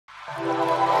Step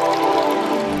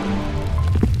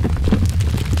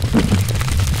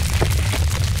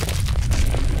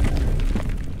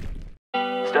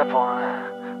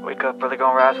 1, wake up early,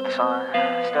 gonna rise with the sun.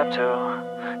 Step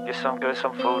 2, get some good,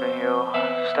 some food in you.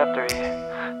 Step 3,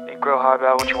 think real hard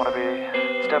about what you wanna be.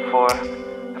 Step 4,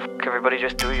 fuck everybody,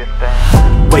 just do your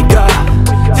thing. Wake up,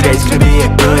 today's gonna be a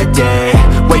good day.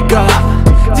 Wake up,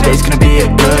 today's gonna be a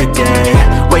good day.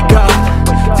 Wake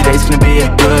up, today's gonna be a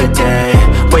good day.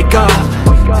 Wake up,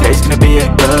 today's gonna be a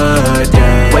good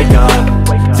day. Wake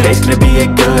up, today's gonna be a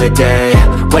good day.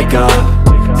 Wake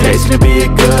up, today's gonna be a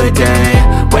good day.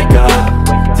 Wake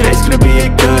up, today's gonna be a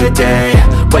good day.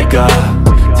 Wake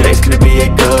up, today's gonna be a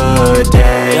good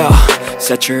day. Yo,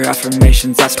 set your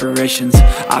affirmations, aspirations.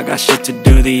 I got shit to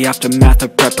do, the aftermath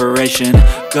of preparation.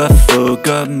 Good food,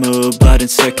 good mood, blood in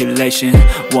circulation.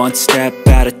 One step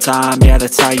at a time, yeah,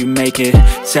 that's how you make it.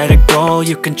 Set a goal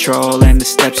you control and the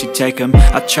steps you take them.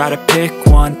 I try to pick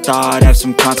one thought, have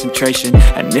some concentration.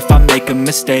 And if I make a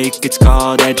mistake, it's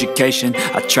called education.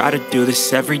 I try to do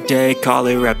this every day, call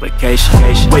it replication.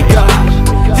 Wake up,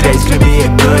 today's gonna be a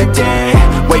good day.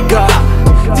 Wake up,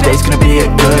 today's gonna be a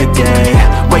good day.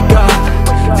 Wake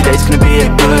up, today's gonna be a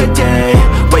good day.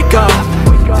 Wake up,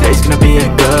 today's gonna be a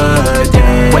good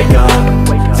day. Wake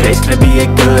up, today's gonna be a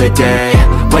good day.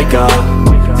 Wake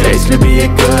up, today's gonna be a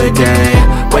good day.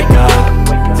 Wake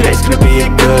up, today's gonna be a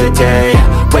good day.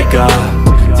 Wake up,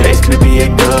 today's gonna be a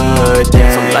good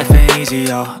day. So life ain't easy,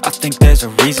 yo, I think there's a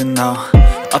reason though.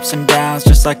 Ups and downs,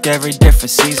 just like every different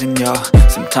season, yo.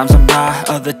 Sometimes I'm high,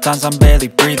 other times I'm barely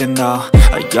breathing, though.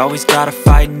 I always gotta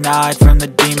fight and hide from the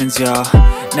demons, yo.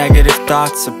 Negative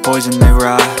thoughts are poison, they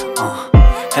rot.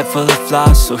 Head full of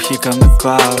flies, so here come the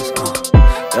clouds.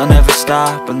 They'll never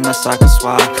stop unless I can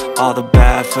swap all the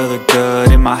bad for the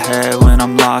good in my head when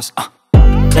I'm lost.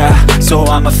 Yeah, so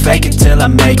I'ma fake it till I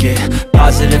make it.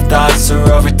 Positive thoughts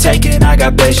are overtaken, I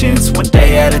got patience. One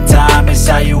day at a time is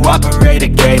how you operate a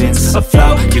cadence. A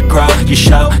flow, you grow, you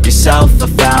show yourself a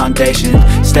foundation.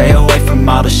 Stay away from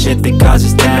all the shit that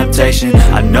causes temptation.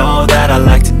 I know that I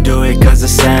like to do it cause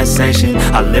it's sensation.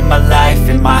 I live my life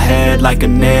in my head like a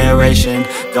narration.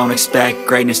 Don't expect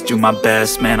greatness, do my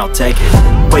best, man, I'll take it.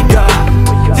 Wake up,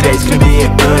 today's gonna be a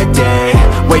good day.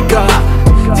 Wake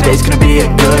up, today's gonna be a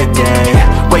good day.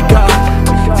 Wake up,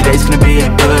 today's gonna be a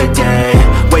good day.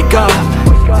 Wake up,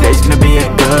 today's gonna be a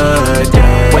good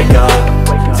day. Wake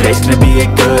up, today's gonna be a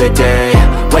good day.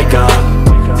 Wake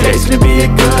up, today's gonna be a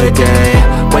good day.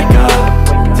 Wake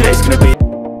up, today's gonna be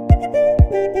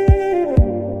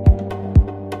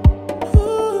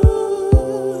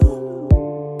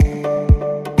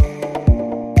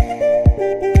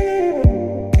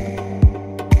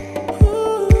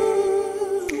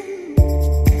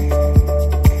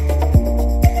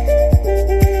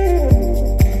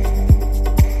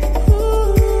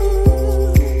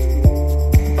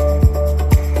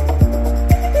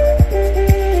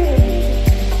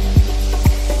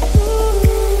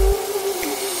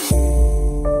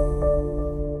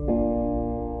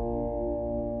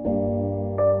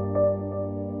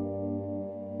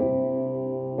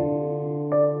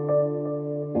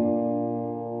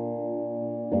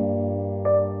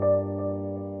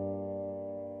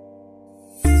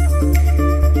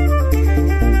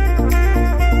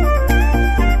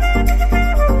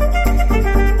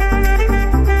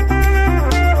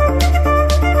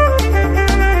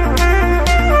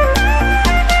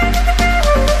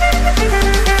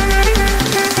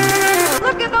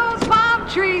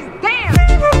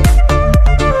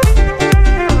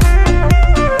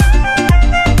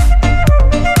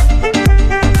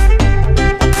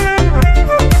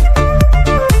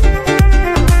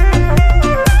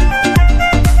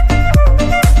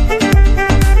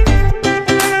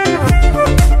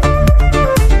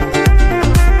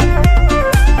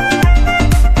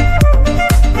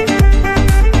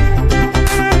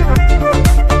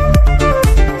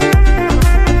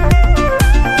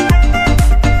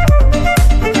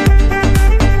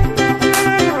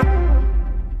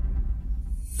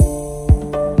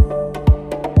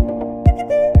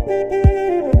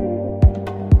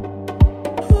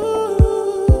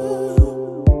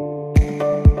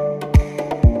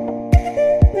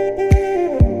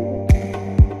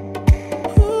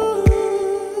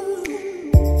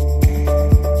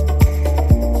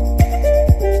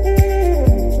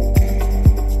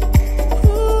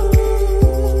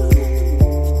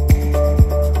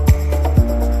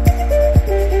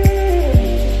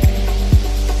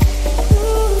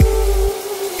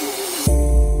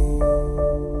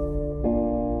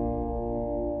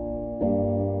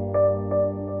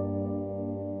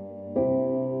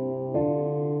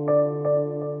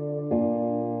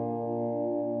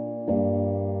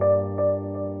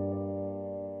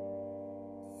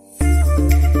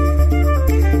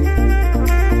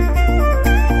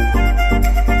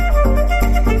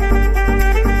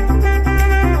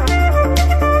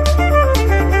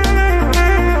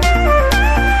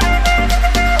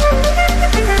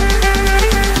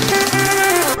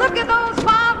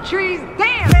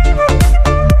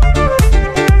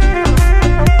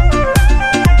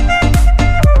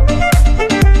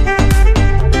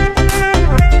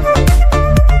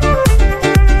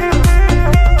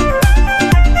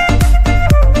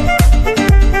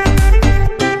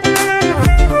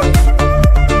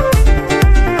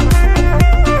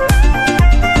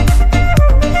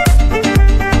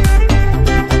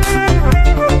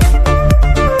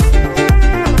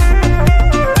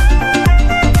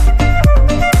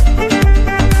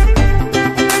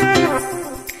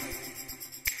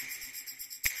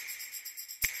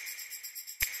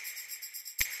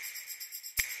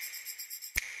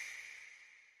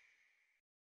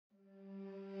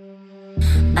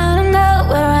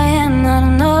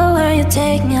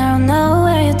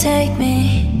take me.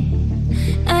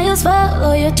 I just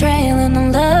follow your trail, and I'm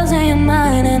losing your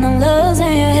mind, and I'm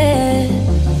losing your head.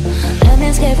 Let me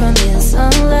escape from this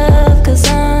unlove, 'cause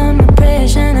I'm a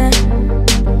prisoner.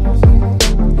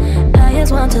 I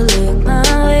just want to look my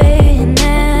way and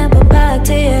never back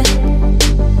to you.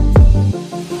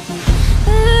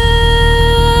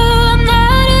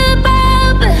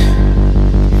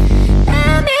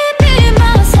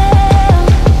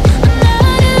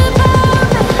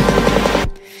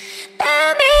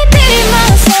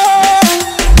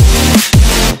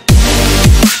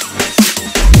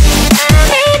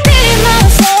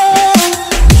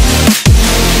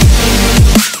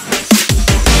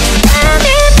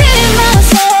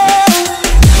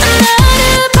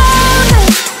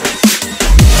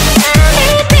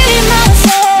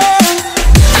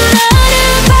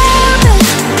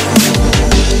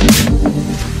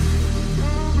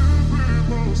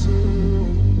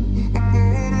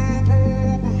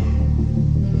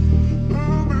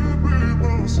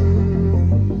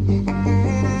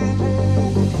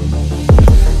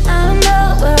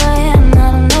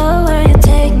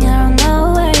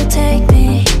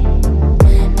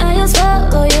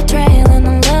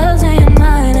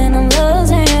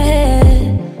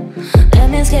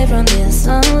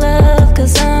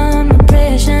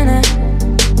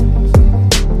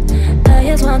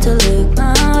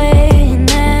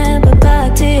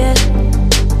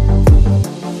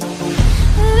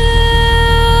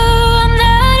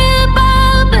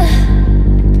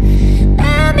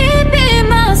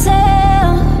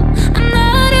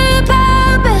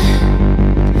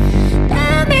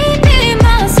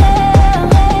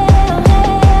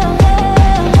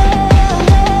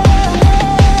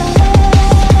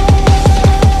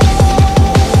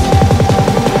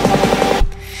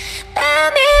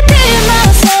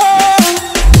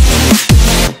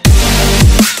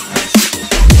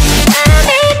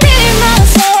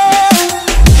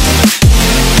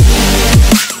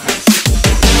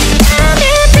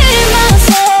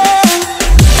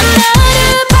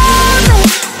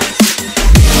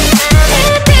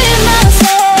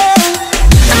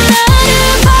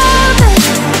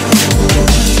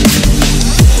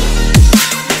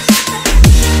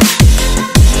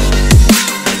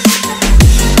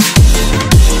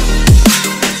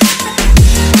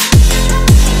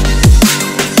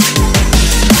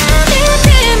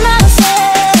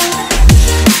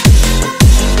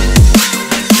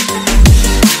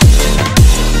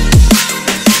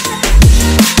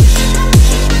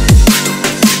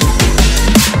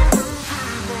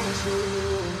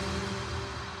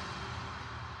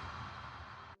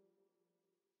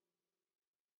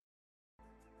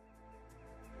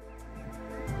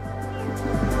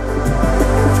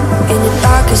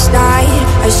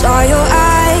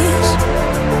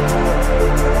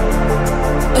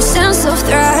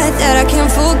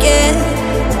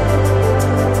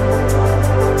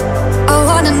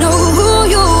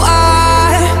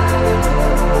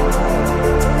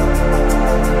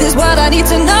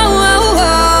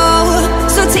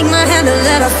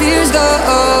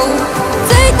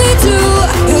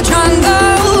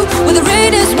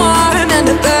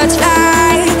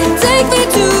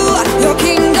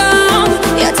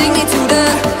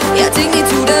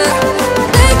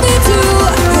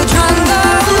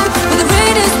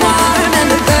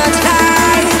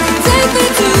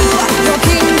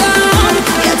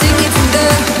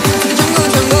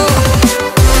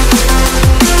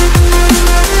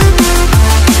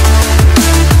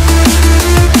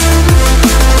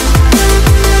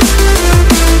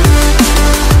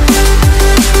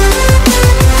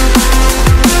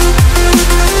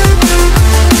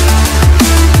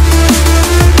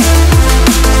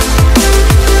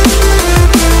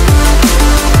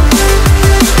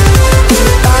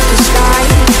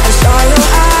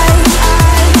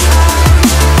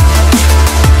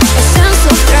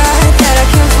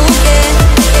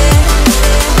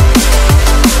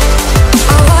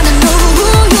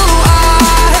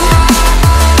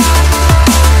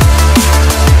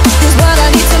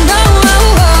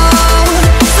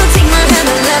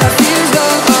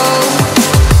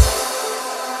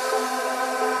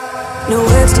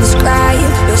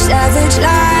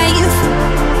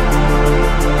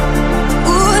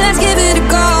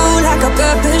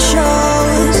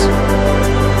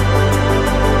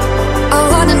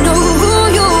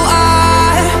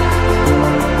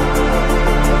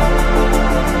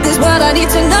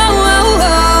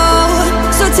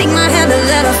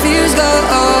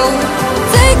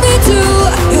 Take me to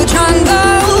your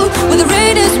jungle where the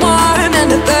rain is warm and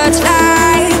the birds